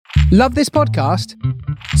Love this podcast?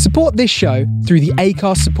 Support this show through the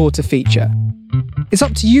Acast supporter feature. It's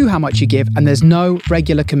up to you how much you give, and there's no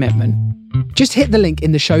regular commitment. Just hit the link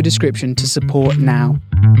in the show description to support now.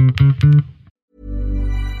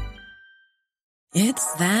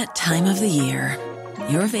 It's that time of the year.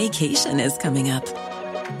 Your vacation is coming up.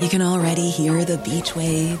 You can already hear the beach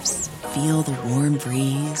waves, feel the warm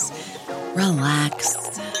breeze, relax,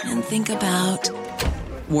 and think about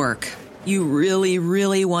work. You really,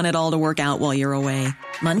 really want it all to work out while you're away.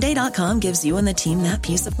 Monday.com gives you and the team that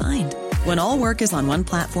peace of mind. When all work is on one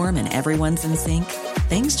platform and everyone's in sync,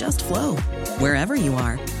 things just flow. Wherever you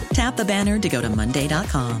are, tap the banner to go to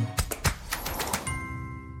Monday.com.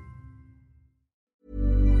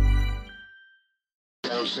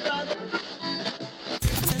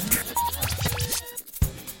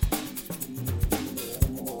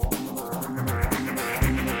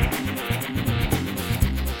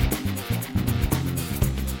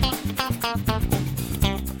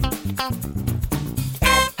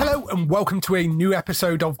 And welcome to a new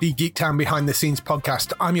episode of the Geektown Behind the Scenes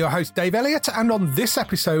podcast. I'm your host, Dave Elliott, and on this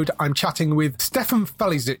episode, I'm chatting with Stefan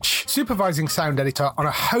Falisic, supervising sound editor on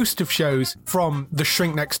a host of shows from The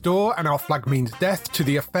Shrink Next Door and Our Flag Means Death to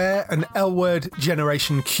The Affair and L-Word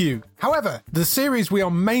Generation Q. However, the series we are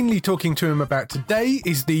mainly talking to him about today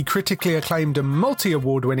is the critically acclaimed and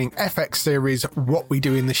multi-award-winning FX series What We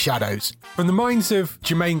Do in the Shadows. From the minds of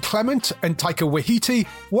Jermaine Clement and Taika Waititi,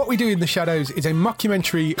 What We Do in the Shadows is a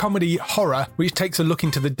mockumentary comedy horror which takes a look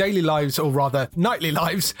into the daily lives, or rather nightly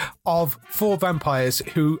lives, of four vampires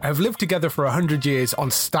who have lived together for 100 years on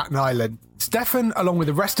Staten Island. Stefan, along with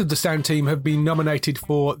the rest of the sound team, have been nominated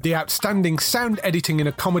for the Outstanding Sound Editing in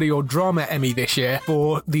a Comedy or Drama Emmy this year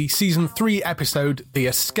for the Season 3 episode, The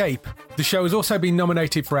Escape. The show has also been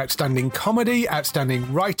nominated for Outstanding Comedy,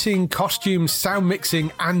 Outstanding Writing, Costumes, Sound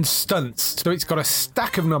Mixing, and Stunts. So it's got a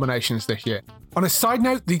stack of nominations this year. On a side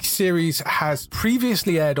note, the series has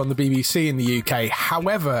previously aired on the BBC in the UK.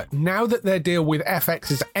 However, now that their deal with FX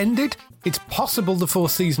has ended, it's possible the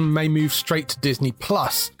fourth season may move straight to Disney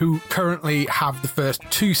Plus, who currently have the first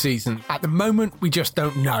two seasons. At the moment, we just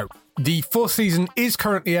don't know. The fourth season is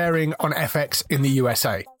currently airing on FX in the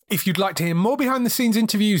USA. If you'd like to hear more behind-the-scenes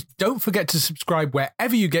interviews, don't forget to subscribe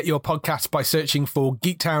wherever you get your podcasts by searching for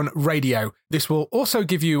Geektown Radio. This will also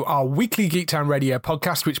give you our weekly Geektown Radio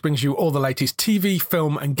podcast, which brings you all the latest TV,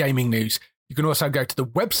 film, and gaming news. You can also go to the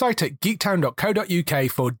website at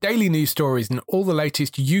geektown.co.uk for daily news stories and all the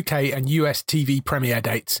latest UK and US TV premiere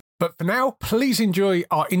dates. But for now, please enjoy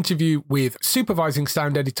our interview with supervising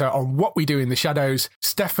sound editor on What We Do in the Shadows,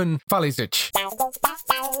 Stefan Falisic.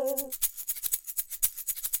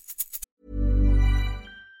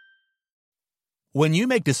 When you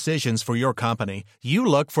make decisions for your company, you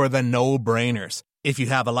look for the no-brainers. If you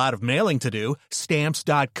have a lot of mailing to do,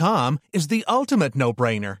 Stamps.com is the ultimate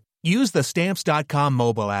no-brainer. Use the Stamps.com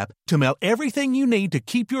mobile app to mail everything you need to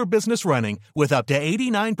keep your business running with up to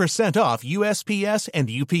 89% off USPS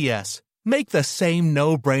and UPS. Make the same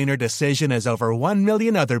no-brainer decision as over 1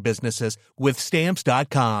 million other businesses with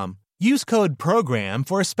Stamps.com. Use code PROGRAM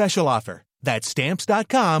for a special offer. That's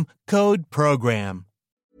Stamps.com, code PROGRAM.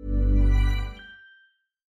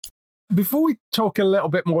 Before we talk a little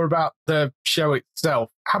bit more about the show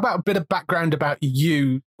itself, how about a bit of background about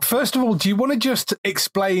you? First of all, do you want to just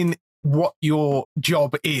explain what your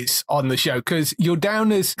job is on the show? Because you're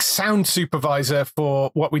down as sound supervisor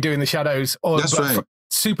for What We Do in the Shadows. That's right.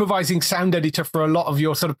 Supervising sound editor for a lot of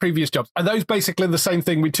your sort of previous jobs. Are those basically the same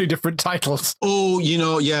thing with two different titles? Oh,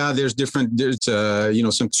 yeah, there's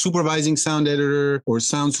some supervising sound editor or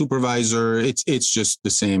sound supervisor. It's just the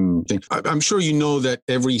same thing. I'm sure you know that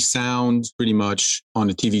every sound pretty much on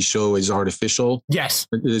a TV show is artificial. Yes.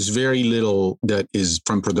 There's very little that is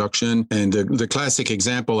from production. And the classic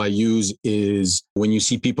example I use is when you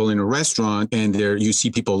see people in a restaurant and you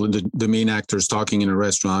see people, the main actors talking in a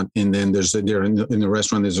restaurant, and then they're in the restaurant,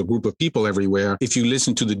 there's a group of people everywhere. If you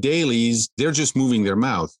listen to the dailies, they're just moving their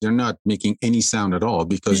mouth. They're not making any sound at all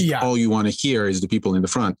because all you want to hear is the people in the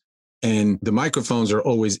front. And the microphones are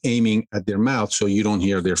always aiming at their mouth, so you don't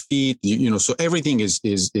hear their feet. So everything is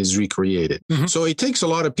recreated. Mm-hmm. So it takes a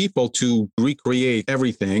lot of people to recreate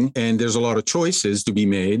everything, and there's a lot of choices to be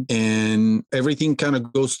made, and everything kind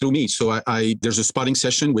of goes through me. So I there's a spotting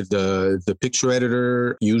session with the picture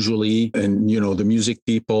editor usually, and the music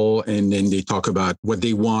people, and then they talk about what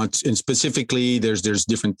they want, and specifically there's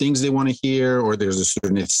different things they want to hear, or there's a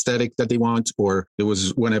certain aesthetic that they want. Or there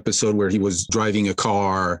was one episode where he was driving a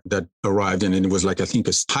car that arrived, and it was like, I think,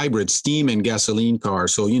 a hybrid steam and gasoline car.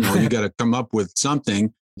 So, you got to come up with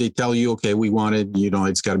something they tell you, okay, we want it,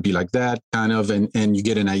 it's got to be like that kind of, and you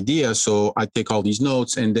get an idea. So I take all these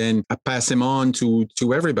notes and then I pass them on to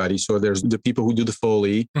everybody. So there's the people who do the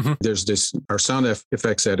Foley. There's our sound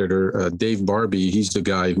effects editor, Dave Barbie. He's the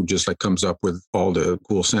guy who just like comes up with all the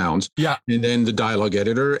cool sounds. Yeah. And then the dialogue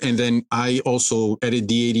editor. And then I also edit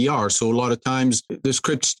the ADR. So a lot of times the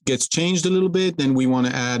script gets changed a little bit and we want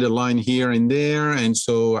to add a line here and there. And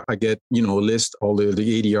so I get, list all the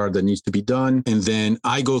ADR that needs to be done. And then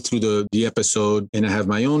I go through the episode and I have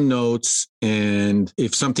my own notes. And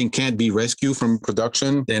if something can't be rescued from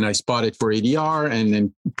production, then I spot it for ADR and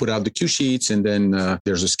then put out the cue sheets. And then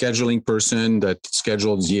there's a scheduling person that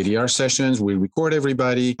schedules the ADR sessions. We record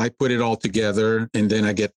everybody. I put it all together. And then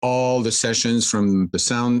I get all the sessions from the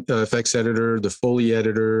sound effects editor, the Foley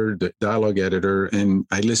editor, the dialogue editor. And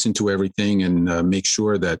I listen to everything and make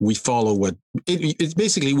sure that we follow it's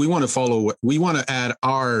basically, we want to follow what we want to add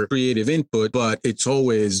our creative input, but it's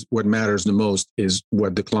always what matters the most is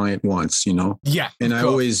what the client wants, Yeah. And I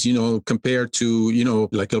always, compared to,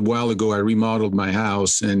 like a while ago, I remodeled my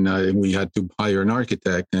house and we had to hire an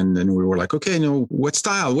architect. And then we were like, okay, what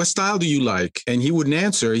style do you like? And he wouldn't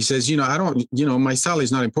answer. He says, I don't, my style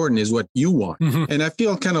is not important, is what you want. And I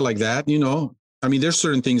feel kind of like that, I mean, there's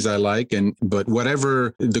certain things I like, but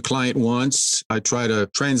whatever the client wants, I try to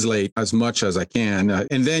translate as much as I can.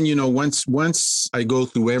 And then, once I go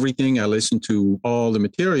through everything, I listen to all the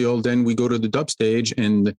material, then we go to the dub stage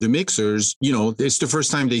and the mixers, it's the first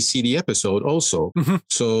time they see the episode also.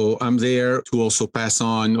 So I'm there to also pass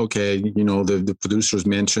on, okay, the producers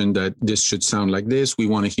mentioned that this should sound like this. We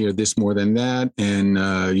want to hear this more than that. And,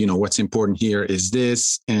 what's important here is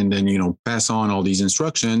this. And then, pass on all these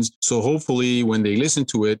instructions. So hopefully, when they listen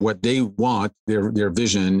to it, what they want, their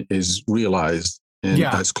vision is realized and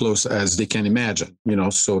as close as they can imagine,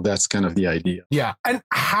 so that's kind of the idea. Yeah. And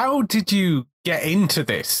how did you get into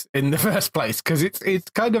this in the first place? Because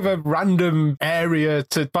it's kind of a random area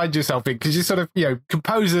to find yourself in, because you sort of,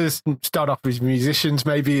 composers start off as musicians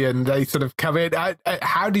maybe, and they sort of come in.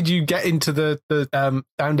 How did you get into the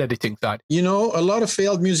sound editing side? A lot of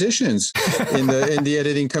failed musicians in the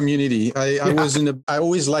editing community. I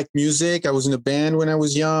always liked music. I was in a band when I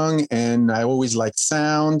was young, and I always liked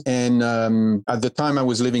sound. And at the time I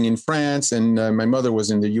was living in France, and my mother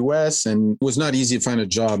was in the US, and it was not easy to find a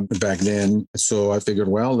job back then. So I figured,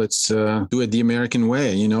 well, let's do it the American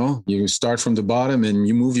way. You start from the bottom and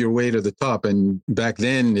you move your way to the top. And back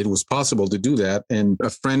then it was possible to do that. And a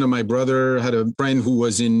friend of my brother had a friend who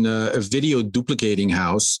was in a video duplicating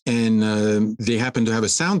house, and they happened to have a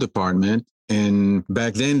sound department. And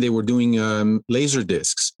back then they were doing laser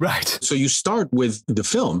discs. Right. So you start with the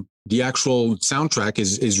film. The actual soundtrack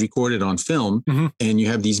is recorded on film, and you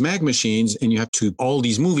have these mag machines, and all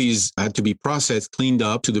these movies had to be processed, cleaned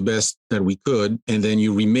up to the best that we could. And then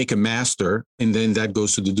you remake a master, and then that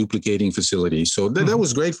goes to the duplicating facility. So that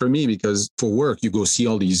was great for me, because for work, you go see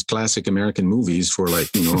all these classic American movies for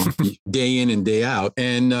day in and day out.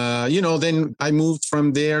 And, then I moved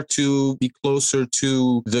from there to be closer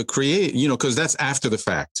to the because that's after the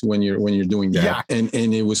fact when you're doing that. Yeah.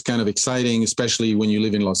 And it was kind of exciting, especially when you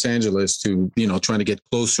live in Los Angeles, to, trying to get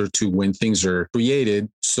closer to when things are created.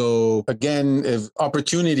 So again, if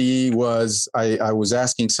opportunity was, I was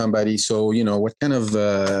asking somebody, so, what kind of,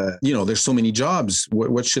 there's so many jobs.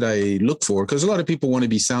 What should I look for? Because a lot of people want to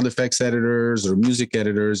be sound effects editors or music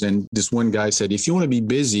editors. And this one guy said, if you want to be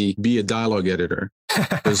busy, be a dialogue editor.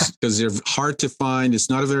 Because they're hard to find. It's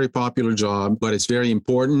not a very popular job, but it's very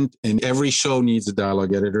important. And every show needs a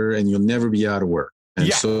dialogue editor, and you'll never be out of work.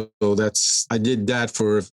 And so I did that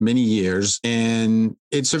for many years, and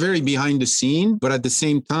it's a very behind the scene, but at the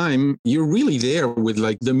same time, you're really there with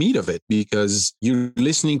like the meat of it, because you're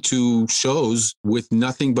listening to shows with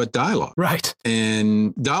nothing but dialogue. Right.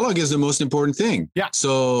 And dialogue is the most important thing. Yeah.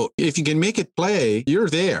 So if you can make it play, you're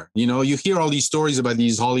there. You hear all these stories about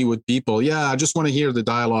these Hollywood people. Yeah, I just want to hear the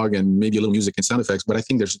dialogue and maybe a little music and sound effects, but I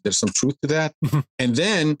think there's some truth to that. And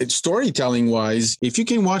then storytelling wise, if you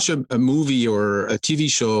can watch a movie or a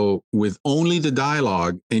TV show with only the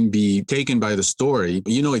dialogue and be taken by the story,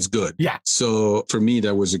 it's good. Yeah. So for me,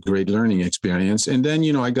 that was a great learning experience. And then,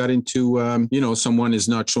 I got into, someone is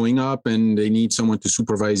not showing up and they need someone to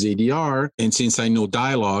supervise ADR. And since I know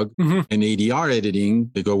dialogue and ADR editing,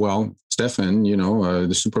 they go, well, Stefan,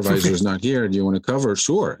 the supervisor is not here. Do you want to cover?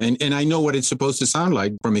 Sure. And I know what it's supposed to sound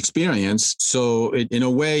like from experience. So in a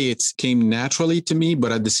way, it came naturally to me,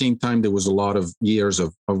 but at the same time, there was a lot of years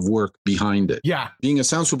of work behind it. Yeah. Being a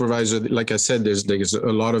sound supervisor, like I said, there's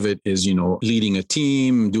a lot of it is, leading a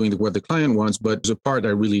team, doing what the client wants. But the part I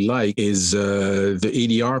really like is the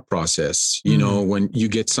ADR process. When you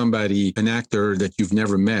get somebody, an actor that you've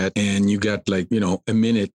never met, and you got a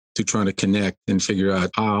minute to try to connect and figure out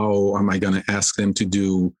how am I going to ask them to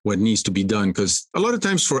do what needs to be done. Because a lot of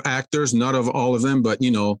times for actors, not of all of them, but,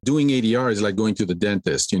 doing ADR is like going to the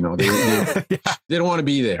dentist, they don't want to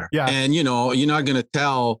be there. Yeah. And, you're not going to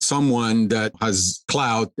tell someone that has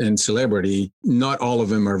clout and celebrity, not all of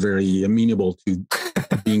them are very amenable to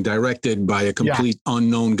being directed by a complete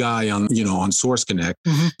unknown guy on Source Connect.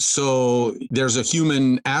 Mm-hmm. So there's a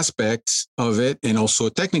human aspect of it and also a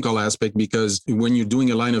technical aspect, because when you're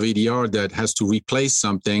doing a line of ADR that has to replace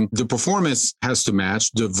something, the performance has to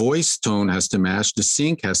match, the voice tone has to match, the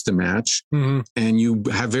sync has to match. Mm-hmm. And you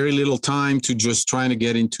have very little time to just trying to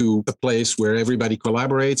get into a place where everybody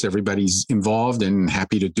collaborates, everybody's involved and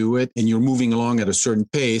happy to do it. And you're moving along at a certain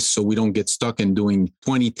pace, so we don't get stuck in doing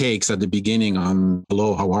 20 takes at the beginning on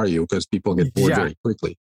hello, how are you? Because people get bored very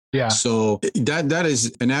quickly. Yeah. So that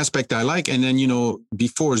is an aspect I like. And then,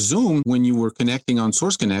 before Zoom, when you were connecting on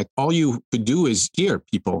Source Connect, all you could do is hear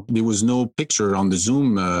people. There was no picture on the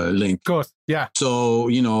Zoom link. Of course. Yeah. So,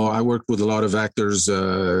 I worked with a lot of actors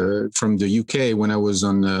from the UK when I was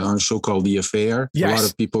on a show called The Affair. Yes. A lot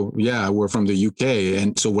of people, were from the UK.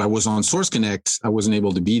 And so I was on Source Connect. I wasn't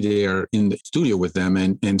able to be there in the studio with them.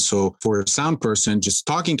 And so for a sound person, just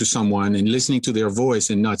talking to someone and listening to their voice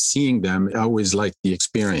and not seeing them, I always like the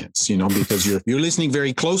experience, because you're listening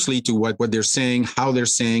very closely to what they're saying, how they're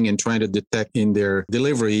saying, and trying to detect in their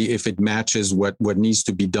delivery if it matches what needs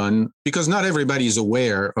to be done. Because not everybody is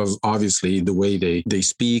aware of, obviously, the way they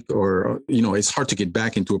speak, or, it's hard to get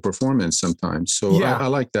back into a performance sometimes. So I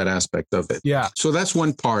like that aspect of it. Yeah. So that's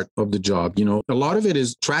one part of the job. A lot of it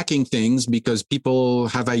is tracking things because people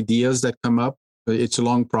have ideas that come up. It's a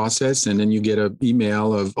long process. And then you get an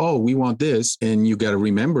email of, oh, we want this. And you got to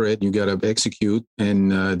remember it. You got to execute.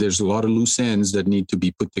 And there's a lot of loose ends that need to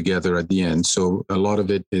be put together at the end. So a lot of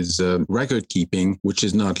it is record keeping, which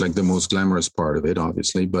is not like the most glamorous part of it,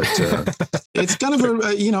 obviously. But it's kind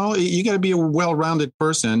of, you got to be a well-rounded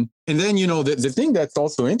person. And then, the thing that's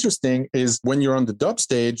also interesting is when you're on the dub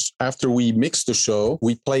stage, after we mix the show,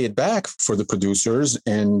 we play it back for the producers,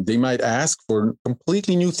 and they might ask for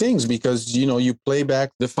completely new things because, you play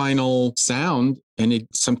back the final sound, and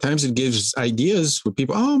sometimes it gives ideas for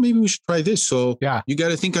people. Oh, maybe we should try this. So you got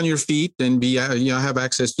to think on your feet and have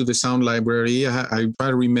access to the sound library. I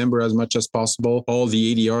try to remember as much as possible all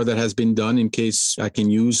the ADR that has been done in case I can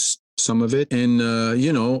use some of it. And,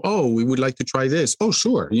 we would like to try this. Oh,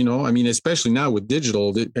 sure. Especially now with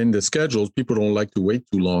digital and the schedules, people don't like to wait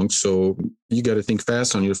too long. So you got to think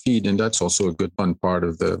fast on your feet. And that's also a good fun part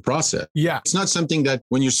of the process. Yeah. It's not something that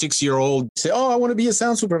when you're 6-year-old say, oh, I want to be a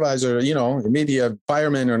sound supervisor, maybe a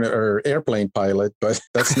fireman or airplane pilot, but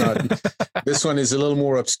that's not, this one is a little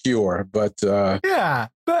more obscure, but it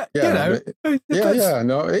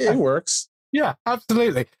works. Yeah,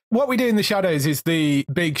 absolutely. What we do in the shadows is the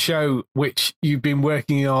big show, which you've been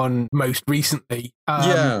working on most recently.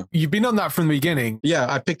 You've been on that from the beginning.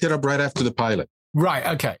 Yeah, I picked it up right after the pilot. Right.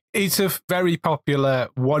 Okay. It's a very popular,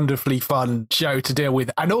 wonderfully fun show to deal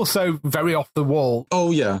with, and also very off the wall.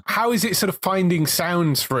 Oh, yeah. How is it sort of finding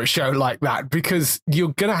sounds for a show like that? Because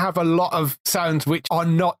you're going to have a lot of sounds which are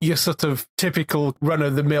not your sort of typical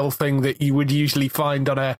run-of-the-mill thing that you would usually find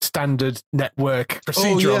on a standard network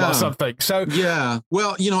procedural or something. So yeah.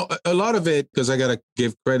 Well, a lot of it, because I got to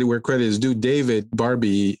give credit where credit is due. David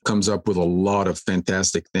Barbie comes up with a lot of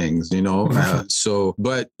fantastic things,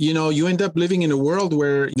 but you end up living in a world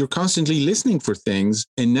where you're constantly listening for things.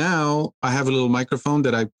 And now I have a little microphone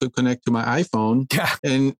that I could connect to my iPhone. Yeah.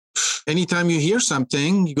 And anytime you hear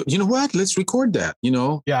something, you go, you know what? Let's record that.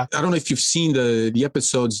 Yeah. I don't know if you've seen the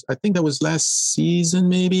episodes. I think that was last season,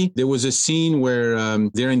 maybe. There was a scene where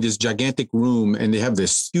they're in this gigantic room and they have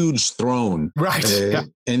this huge throne. Right.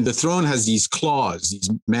 And the throne has these claws, these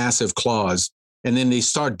massive claws. And then they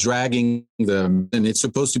start dragging them, and it's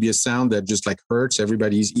supposed to be a sound that just like hurts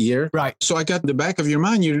everybody's ear. Right. So I got in the back of your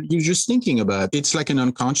mind, you're just thinking about it. It's like an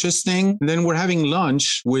unconscious thing. And then we're having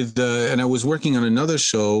lunch with, and I was working on another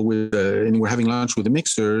show with, and we're having lunch with the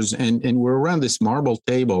mixers, and we're around this marble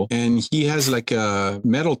table, and he has like a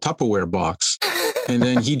metal Tupperware box. And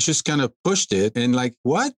then he just kind of pushed it and like,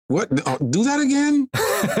 what? Oh, do that again?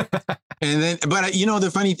 And then, but you know,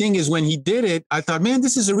 the funny thing is when he did it, I thought, man,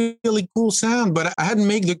 this is a really cool sound, but I hadn't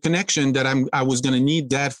made the connection that I was going to need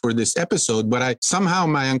that for this episode. But somehow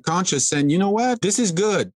my unconscious said, you know what, this is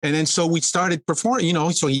good. And then, so we started performing, you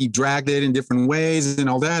know, so he dragged it in different ways and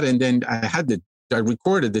all that. And then I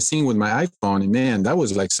recorded the scene with my iPhone, and man, that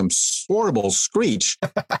was like some horrible screech.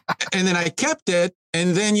 And then I kept it.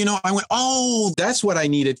 And then, you know, I went, oh, that's what I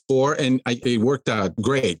need it for. And it worked out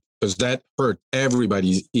great, because that hurt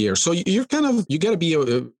everybody's ear. So you got to be,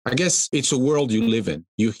 I guess it's a world you live in.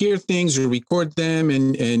 You hear things, you record them,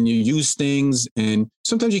 and you use things. And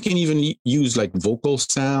sometimes you can even use like vocal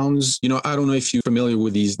sounds. You know, I don't know if you're familiar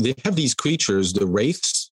with these. They have these creatures, the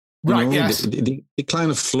wraiths. Right. You know, yes. They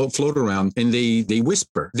kind of float around, and they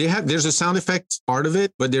whisper. There's a sound effect part of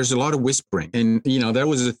it, but there's a lot of whispering. And, you know, that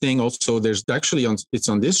was the thing also. There's actually it's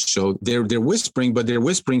on this show. They're whispering, but they're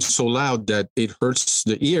whispering so loud that it hurts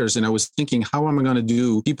the ears. And I was thinking, how am I going to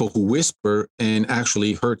do people who whisper and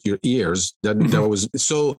actually hurt your ears? That was,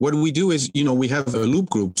 so what we do is, you know, we have a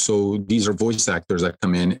loop group. So these are voice actors that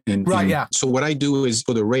come in. So what I do is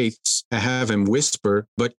for the wraiths, I have them whisper,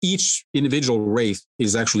 but each individual wraith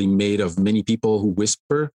is actually made of many people who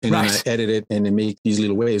whisper, and then I edit it and they make these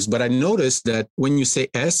little waves. But I noticed that when you say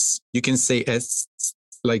S, you can say S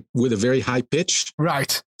like with a very high pitch.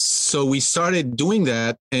 Right. So we started doing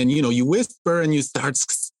that, and, you know, you whisper and you start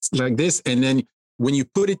like this, and then when you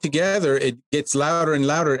put it together, it gets louder and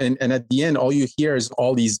louder. And at the end, all you hear is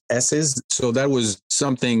all these S's. So that was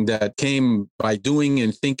something that came by doing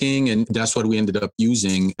and thinking. And that's what we ended up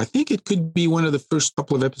using. I think it could be one of the first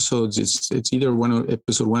couple of episodes. It's either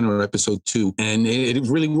episode 1 or episode 2. And it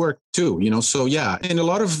really worked too, you know? So yeah. And a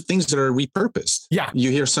lot of things that are repurposed. Yeah.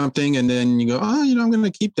 You hear something and then you go, oh, you know, I'm going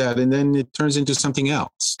to keep that. And then it turns into something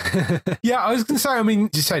else. Yeah. I was going to say, I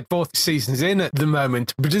mean, you said 4th season's in at the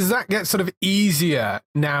moment, but does that get sort of easier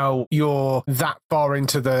now you're that far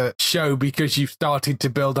into the show because you've started to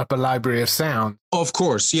build up a library of sound? Of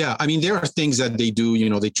course, yeah. I mean, there are things that they do, you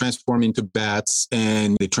know, they transform into bats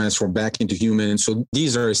and they transform back into humans. So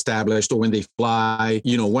these are established. Or when they fly,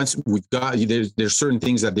 you know, once we've got, there's certain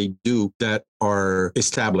things that they do that are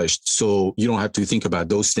established. So you don't have to think about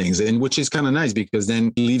those things, and which is kind of nice because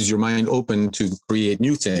then it leaves your mind open to create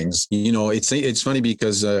new things. You know, it's funny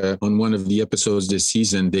because on one of the episodes this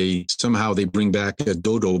season, they bring back a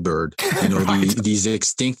dodo bird, you know, these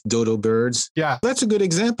extinct dodo birds. Yeah. That's a good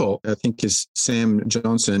example. I think Sam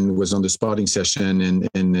Johnson was on the spotting session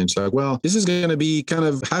and it's like, well, this is going to be kind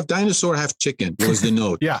of half dinosaur, half chicken was the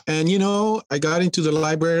note. Yeah. And, you know, I got into the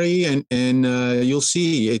library and you'll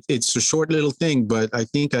see it's a short little thing, but I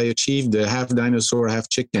think I achieved the half dinosaur, half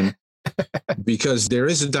chicken. Because there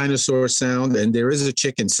is a dinosaur sound and there is a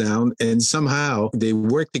chicken sound, and somehow they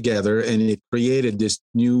work together and it created this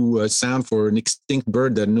new sound for an extinct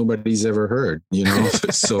bird that nobody's ever heard, you know.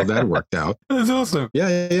 So that worked out. That's awesome.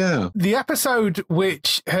 Yeah. The episode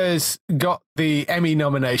which has got the Emmy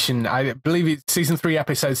nomination, I believe it's season 3,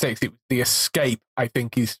 episode 6. It was The Escape, I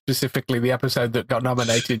think, is specifically the episode that got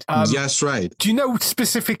nominated. Yes, right. Do you know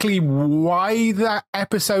specifically why that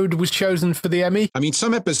episode was chosen for the Emmy? I mean,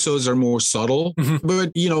 some episodes are more subtle,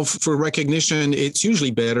 but, you know, for recognition, it's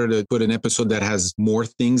usually better to put an episode that has more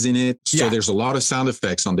things in it. So there's a lot of sound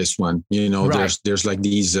effects on this one. You know, there's like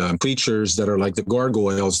these creatures that are like the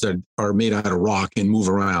gargoyles that are made out of rock and move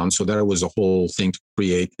around. So that was a whole thing to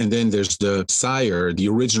create. And then there's the sire, the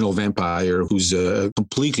original vampire, who's a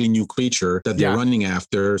completely new creature that they're running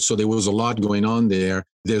after. So there was a lot going on there.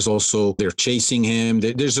 There's also, they're chasing him.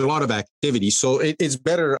 There's a lot of activity. So it's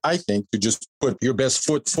better, I think, to just put your best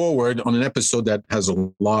foot forward on an episode that has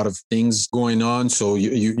a lot of things going on. So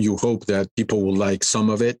you hope that people will like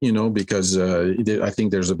some of it, you know, because I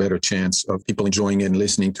think there's a better chance of people enjoying it and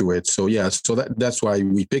listening to it. So yeah, so that's why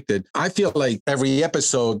we picked it. I feel like every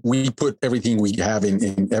episode, we put everything we have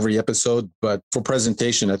in every episode. But for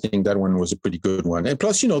presentation, I think that one was a pretty good one. And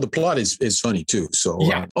plus, you know, the plot is funny too. So,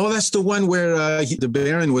 that's the one where the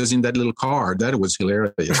Baron was in that little car. That was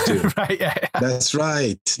hilarious too. Right, yeah. That's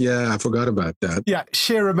right. Yeah, I forgot about that. Yeah,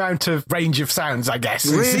 sheer amount of range of sounds, I guess.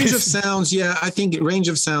 Range of sounds, yeah. I think range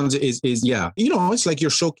of sounds is yeah. You know, it's like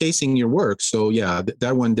you're showcasing your work. So yeah,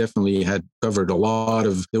 that one definitely had covered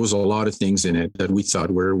there was a lot of things in it that we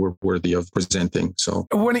thought were worthy of presenting. So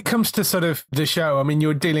when it comes to sort of the show, I mean,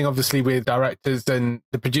 you're dealing obviously with directors and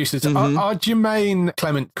the producers. Are Jermaine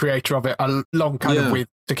Clement, creator of it, along kind of with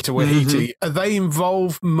Taika Waititi. Are they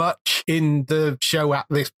involved much in the show at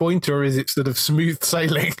this point, or is it sort of smooth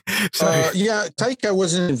sailing? Yeah, Taika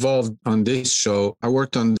wasn't involved on this show. I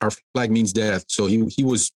worked on Our Flag Means Death, so he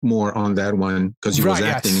was more on that one because he was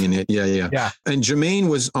acting in it. Yeah. And Jermaine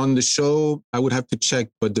was on the show. I would have to check,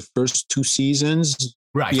 but the first 2 seasons.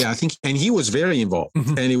 Right. Yeah, I think, and he was very involved,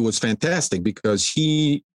 and it was fantastic because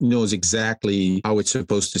he knows exactly how it's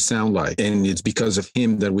supposed to sound like. And it's because of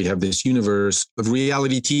him that we have this universe of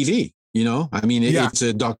reality TV. You know, I mean, it's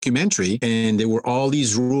a documentary and there were all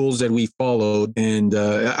these rules that we followed. And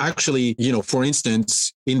actually, you know, for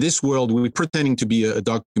instance, in this world, we were pretending to be a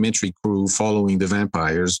documentary crew following the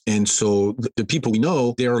vampires. And so the people we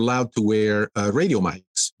know, they're allowed to wear radio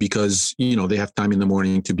mics because, you know, they have time in the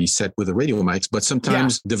morning to be set with the radio mics. But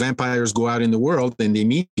sometimes the vampires go out in the world and they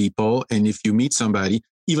meet people. And if you meet somebody,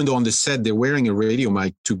 even though on the set they're wearing a radio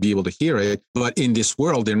mic to be able to hear it, but in this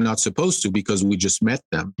world they're not supposed to because we just met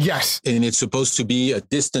them. Yes. And it's supposed to be a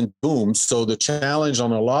distant boom. So the challenge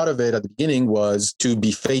on a lot of it at the beginning was to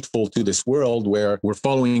be faithful to this world where we're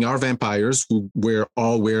following our vampires who we're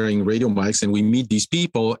all wearing radio mics, and we meet these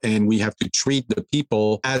people and we have to treat the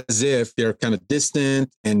people as if they're kind of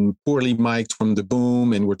distant and poorly mic'd from the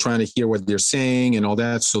boom, and we're trying to hear what they're saying and all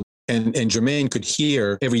that. So And Jermaine could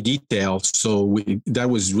hear every detail. So that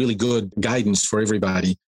was really good guidance for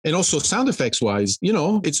everybody. And also sound effects wise, you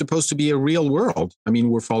know, it's supposed to be a real world. I mean,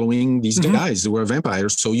 we're following these guys who are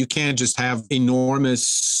vampires. So you can't just have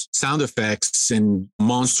enormous sound effects and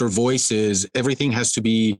monster voices. Everything has to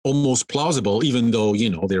be almost plausible, even though, you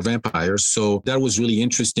know, they're vampires. So that was really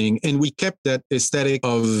interesting. And we kept that aesthetic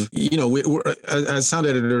of, you know, as sound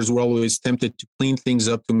editors, we're always tempted to clean things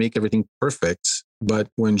up to make everything perfect. But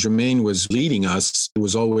when Jermaine was leading us, it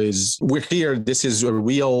was always, we're here. This is a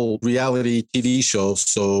real reality TV show.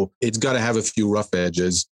 So it's got to have a few rough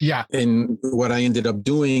edges. Yeah. And what I ended up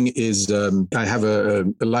doing is I have a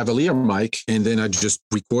lavalier mic, and then I just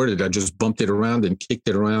recorded. I just bumped it around and kicked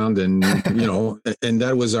it around. And, you know, and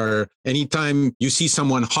that was anytime you see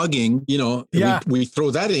someone hugging, you know, we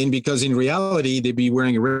throw that in because in reality, they'd be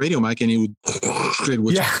wearing a radio mic and it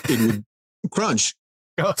would crunch.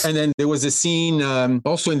 And then there was a scene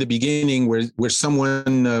also in the beginning where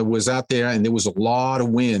someone was out there and there was a lot of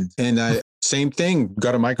wind, and same thing,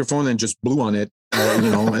 got a microphone and just blew on it,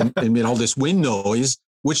 you know, and made all this wind noise,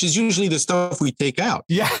 which is usually the stuff we take out.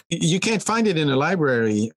 Yeah. You can't find it in a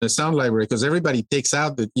library, a sound library, because everybody takes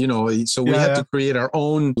out the, you know, so we had to create our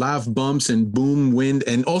own lav bumps and boom wind.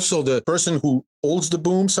 And also the person who holds the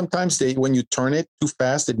boom, sometimes when you turn it too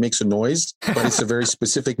fast, it makes a noise, but it's a very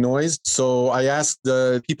specific noise. So I asked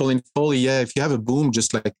the people in Foley, if you have a boom,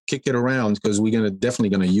 just like kick it around because we're definitely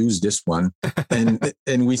gonna use this one.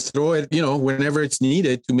 And we throw it, you know, whenever it's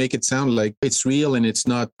needed to make it sound like it's real and it's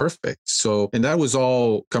not perfect. So, and that was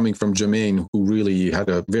all coming from Jermaine, who really had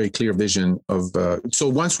a very clear vision of, so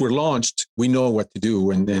once we're launched, we know what to do,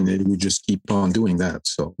 and then we just keep on doing that.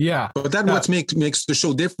 So, but that's what makes the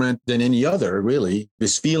show different than any other. Really,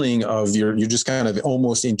 this feeling of you're just kind of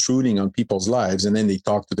almost intruding on people's lives, and then they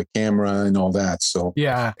talk to the camera and all that. So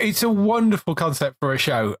it's a wonderful concept for a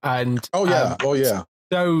show, and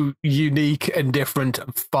so unique and different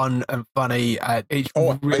and fun and funny. It's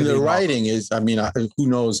really and the writing is, I mean, who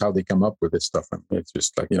knows how they come up with this stuff? I mean, it's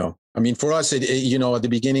just like, you know, I mean, for us, you know, at the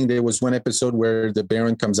beginning, there was one episode where the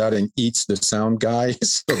Baron comes out and eats the sound guy.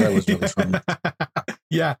 So that was really funny.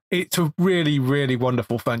 Yeah, it's a really, really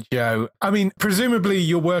wonderful, fun show. I mean, presumably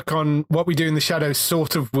your work on What We Do in the Shadows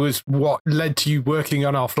sort of was what led to you working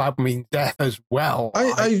on Our Flag Means Death as well.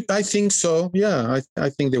 I think so. Yeah, I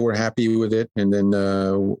think they were happy with it. And then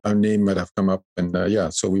our name might have come up. And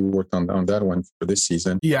so we worked on that one for this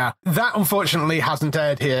season. Yeah, that unfortunately hasn't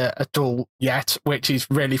aired here at all yet, which is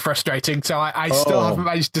really frustrating. So I still haven't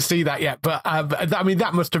managed to see that yet. But I mean,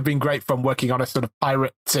 that must have been great from working on a sort of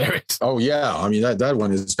pirate series. Oh, yeah. I mean, that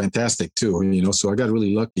one is fantastic too, you know, so I got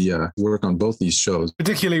really lucky to work on both these shows,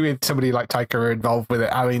 particularly with somebody like Taika involved with it.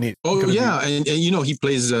 I mean, and you know, he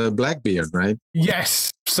plays Blackbeard, right?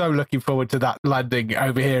 Yes, so looking forward to that landing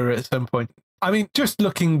over here at some point. I mean, just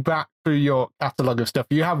looking back through your catalogue of stuff,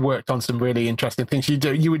 you have worked on some really interesting things.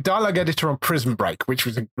 You were dialogue editor on Prison Break, which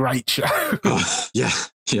was a great show.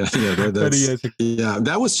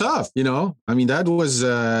 That was tough, you know. I mean, that was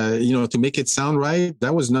you know, to make it sound right,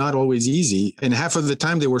 that was not always easy, and half of the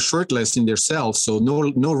time they were shirtless in their cells, so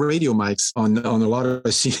no radio mics on a lot of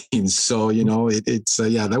the scenes. So, you know, it's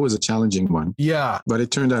that was a challenging one, but it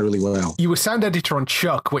turned out really well. You were sound editor on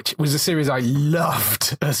Chuck, which was a series I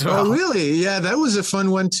loved as well. Oh really? Yeah, that was a fun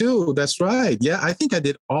one too. true. That's right. Yeah, I think I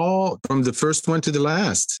did all from the first one to the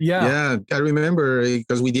last. Yeah, I remember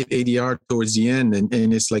because we did ADR towards the end,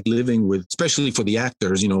 and it's like living with, especially for the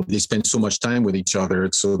actors, they spend so much time with each other.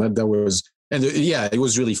 So that was. And it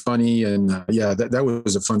was really funny. And that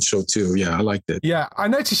was a fun show too. Yeah, I liked it. Yeah, I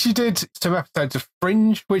noticed you did some episodes of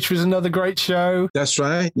Fringe, which was another great show. That's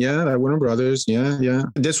right. Yeah, Warner Brothers. Yeah.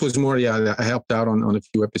 This was more, I helped out on a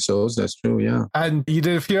few episodes. That's true. Yeah. And you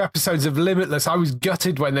did a few episodes of Limitless. I was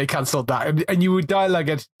gutted when they cancelled that. And you were dialogue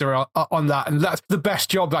editor on that. And that's the best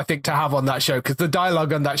job, I think, to have on that show, because the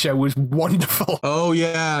dialogue on that show was wonderful. Oh,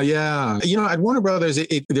 yeah. At Warner Brothers,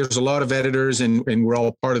 there's a lot of editors, and we're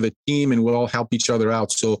all part of a team, and we'll all help each other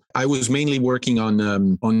out. So I was mainly working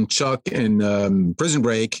on Chuck and Prison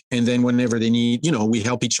Break, and then whenever they need, we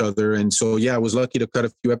help each other. And so I was lucky to cut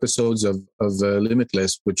a few episodes of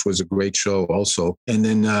Limitless, which was a great show also. And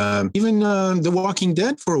then even The Walking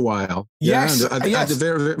Dead for a while. Yes, at the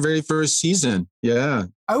very, very first season. Yeah.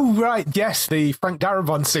 Oh, right. Yes, the Frank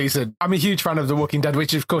Darabont season. I'm a huge fan of The Walking Dead,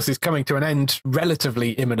 which, of course, is coming to an end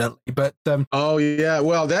relatively imminently. But oh, yeah.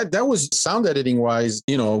 Well, that was sound editing wise,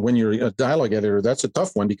 when you're a dialogue editor, that's a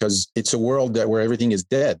tough one because it's a world where everything is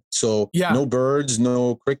dead. So no birds,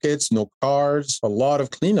 no crickets, no cars, a lot of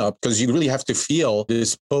cleanup, because you really have to feel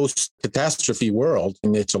this post-catastrophe world.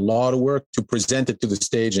 And it's a lot of work to present it to the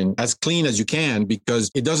stage and as clean as you can, because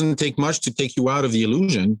it doesn't take much to take you out of the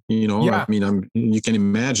illusion. I mean, you can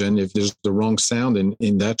imagine if there's the wrong sound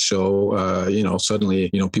in that show, suddenly,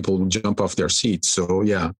 people jump off their seats. So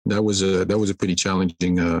that was a pretty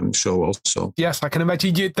challenging show also. Yes, I can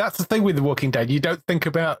imagine. That's the thing with The Walking Dead. You don't think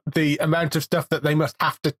about the amount of stuff that they must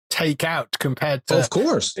have to take out compared to, of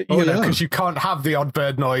course, because you can't have the odd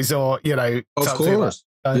bird noise or, of course.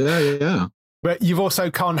 Yeah. But you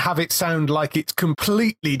also can't have it sound like it's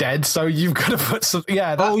completely dead. So you've got to put some,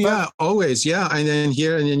 always. Yeah. And then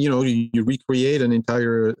you recreate an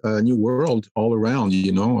entire new world all around,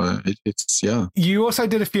 it's. You also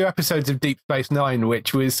did a few episodes of Deep Space Nine,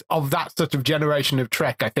 which was of that sort of generation of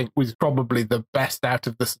Trek, I think was probably the best out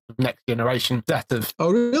of the sort of next generation set of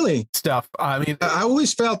stuff. I mean, I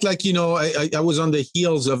always felt like, I was on the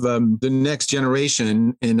heels of the next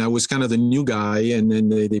generation, and I was kind of the new guy. And then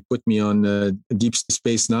they put me on Deep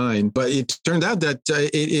Space Nine, but it turned out that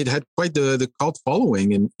it had quite the cult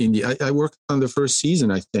following. In I worked on the first season,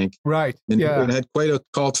 I think. Right. And it had quite a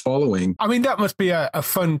cult following. I mean, that must be a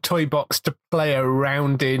fun toy box to play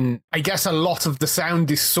around in. I guess a lot of the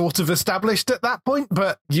sound is sort of established at that point,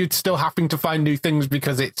 but you're still having to find new things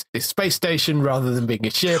because it's a space station rather than being a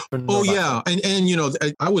ship. And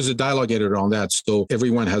I was a dialogue editor on that, so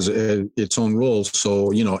everyone has its own role.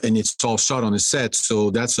 So and it's all shot on a set, so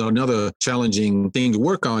that's another challenging thing to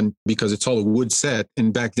work on because it's all a wood set,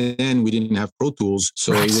 and back then we didn't have Pro Tools,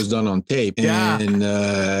 so it was done on tape. And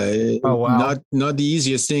not the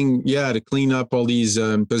easiest thing to clean up all these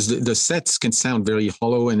because the sets can sound very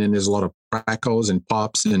hollow, and then there's a lot of crackles and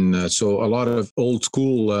pops, and so a lot of old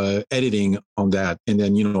school editing on that. And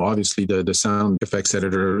then obviously the sound effects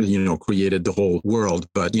editor created the whole world,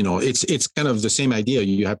 but it's kind of the same idea.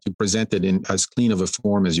 You have to present it in as clean of a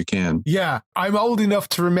form as you can. I'm old enough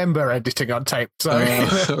to remember editing on tape, so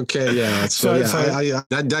okay,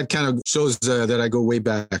 that kind of shows that I go way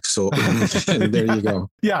back, so there you go.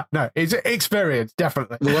 It's experience,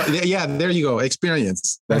 definitely. Well, there you go,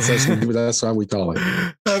 experience. That's how we call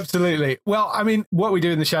it. Absolutely. Well, I mean, What We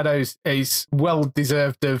Do in the Shadows is well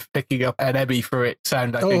deserved of picking up an Emmy for its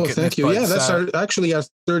sound, I think. Thank you. Point. That's actually our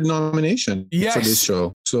third nomination for this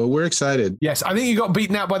show. So we're excited. Yes, I think you got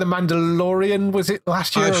beaten out by The Mandalorian, was it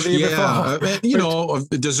last year or the year before?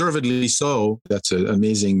 Deservedly so. That's an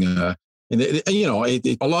amazing... And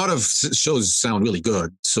a lot of shows sound really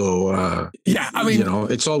good. So, I mean,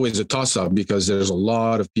 it's always a toss up because there's a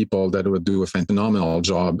lot of people that would do a phenomenal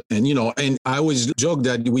job. And, and I always joke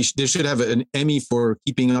that they should have an Emmy for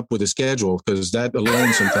keeping up with the schedule, because that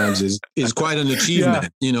alone sometimes is quite an achievement,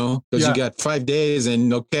 because you got 5 days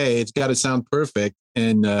and it's got to sound perfect.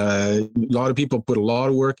 And a lot of people put a lot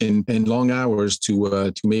of work and long hours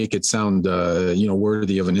to make it sound,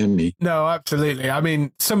 worthy of an Emmy. No, absolutely. I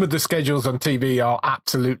mean, some of the schedules on TV are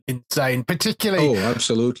absolutely insane, particularly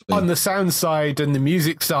absolutely. on the sound side and the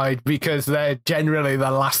music side, because they're generally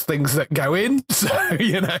the last things that go in. So,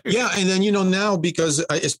 Yeah, and then, now, because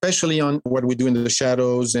especially on What We Do in the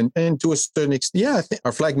Shadows and to a certain extent, I think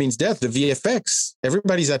Our Flag Means Death, the VFX,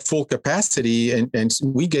 everybody's at full capacity and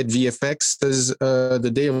we get VFX as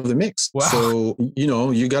the day of the mix. Wow. So,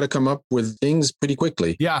 you got to come up with things pretty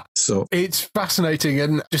quickly. Yeah. So it's fascinating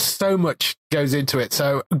and just so much goes into it.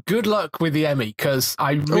 So good luck with the Emmy, because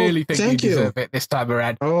I really think you deserve it this time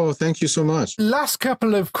around. Oh, thank you so much. Last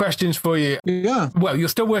couple of questions for you. Yeah. Well, you're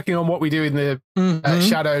still working on What We Do in the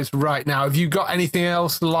Shadows right now. Have you got anything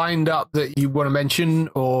else lined up that you want to mention,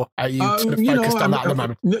 or are you sort of focused on that at the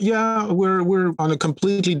moment? Yeah, we're on a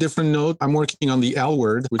completely different note. I'm working on the L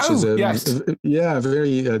Word, which is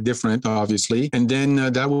very different, obviously. And then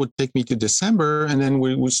that would take me to December, and then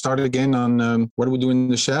we start again on What Do We Do in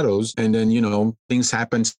the Shadows, and then things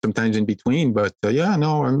happen sometimes in between. But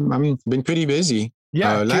I'm been pretty busy.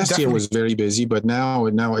 Yeah, last year was very busy, but now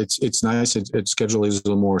it's nice. Its schedule is a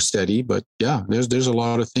little more steady, but yeah, there's a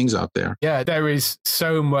lot of things out there. Yeah, there is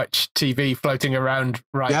so much TV floating around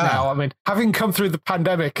right now. I mean, having come through the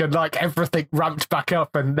pandemic and everything ramped back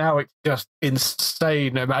up, and now it's just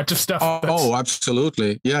insane amount of stuff. Oh,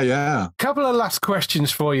 absolutely. Yeah. Couple of last questions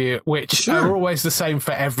for you, which are always the same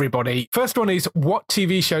for everybody. First one is, what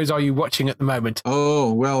TV shows are you watching at the moment?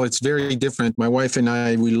 Oh, well, it's very different. My wife and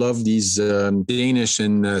I, we love these Danish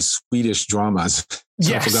and Swedish dramas.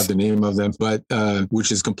 So I forgot the name of them, but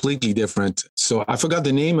which is completely different. So I forgot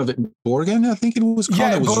the name of it. Borgen, I think it was called.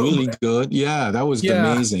 Yeah, it was really good. Yeah, that was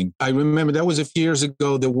amazing. I remember that was a few years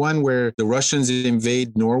ago. The one where the Russians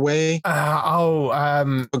invade Norway.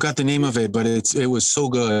 Forgot the name of it, but it was so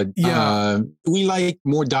good. Yeah, we like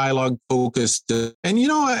more dialogue focused, and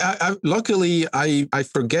I luckily I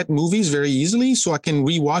forget movies very easily, so I can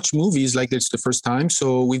rewatch movies like it's the first time.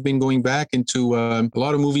 So we've been going back into a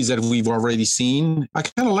lot of movies that we've already seen. I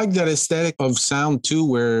kind of like that aesthetic of sound too,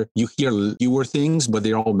 where you hear fewer things, but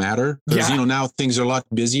they all matter. Because, now things are a lot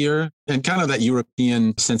busier, and kind of that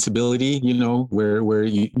European sensibility, where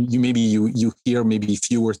you hear maybe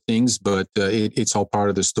fewer things, but it's all part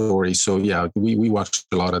of the story. So yeah, we watched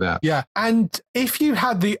a lot of that. Yeah. And if you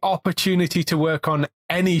had the opportunity to work on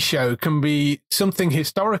any show, can be something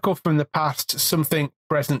historical from the past, something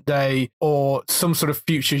present day, or some sort of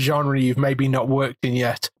future genre you've maybe not worked in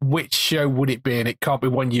yet, which show would it be? And it can't be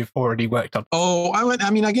one you've already worked on. Oh, I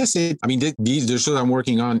guess the show I'm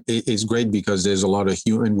working on is great because there's a lot of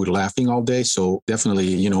humor and we're laughing all day. So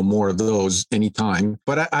definitely, more of those anytime.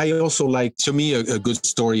 But I also like, to me, a good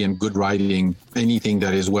story and good writing, anything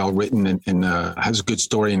that is well written and has a good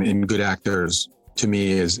story and good actors. To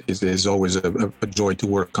me is always a joy to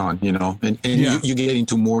work on, and you get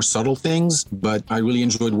into more subtle things, but I really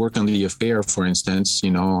enjoyed work on The Affair, for instance.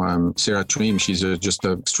 Sarah Treem, she's just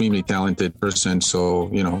an extremely talented person.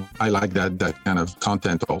 So, I like that kind of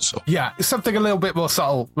content also. Yeah, something a little bit more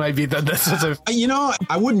subtle maybe than the sort of...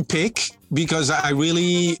 I wouldn't pick, because I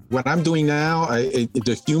really, what I'm doing now,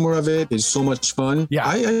 the humor of it is so much fun.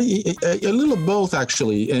 Yeah. A little of both,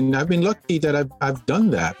 actually. And I've been lucky that I've done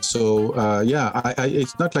that. So,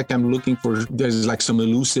 it's not like I'm looking for, there's like some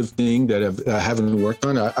elusive thing that I haven't worked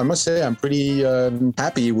on. I must say I'm pretty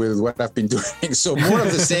happy with what I've been doing. So more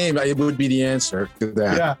of the same, it would be the answer to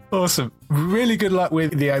that. Yeah, awesome. Really good luck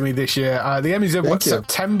with the Emmy this year. The Emmys are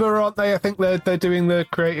September, aren't they? I think they're doing the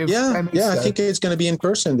creative Emmys. Yeah, I think it's going to be in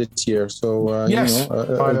person this year. So, a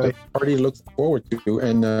party to look forward to.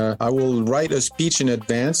 And I will write a speech in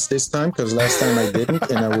advance this time, because last time I didn't,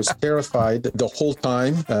 and I was terrified the whole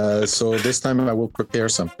time. So this time I will prepare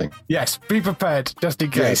something. Yes, be prepared, just in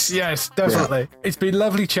case. Yes, definitely. Yeah. It's been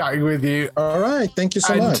lovely chatting with you. All right, thank you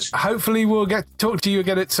so much. Hopefully we'll get to talk to you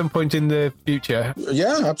again at some point in the future.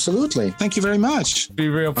 Yeah, absolutely. Thank you very much. Be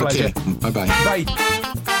a real pleasure. Okay. Bye-bye. Bye.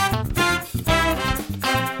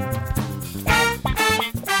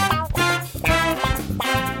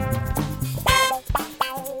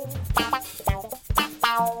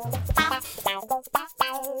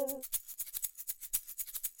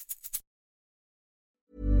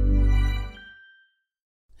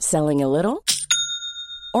 Selling a little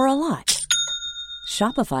or a lot?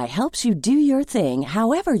 Shopify helps you do your thing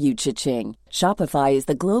however you cha-ching. Shopify is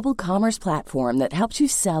the global commerce platform that helps you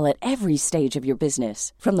sell at every stage of your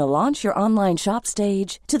business. From the launch your online shop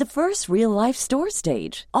stage to the first real-life store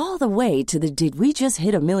stage, all the way to the did we just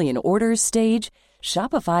hit a million orders stage.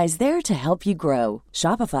 Shopify is there to help you grow.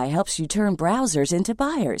 Shopify helps you turn browsers into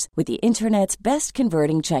buyers with the internet's best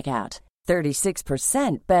converting checkout.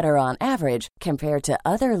 36% better on average compared to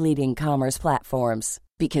other leading commerce platforms.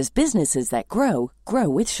 Because businesses that grow, grow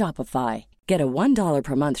with Shopify. Get a $1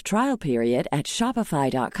 per month trial period at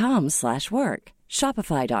shopify.com/work.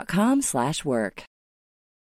 Shopify.com/work.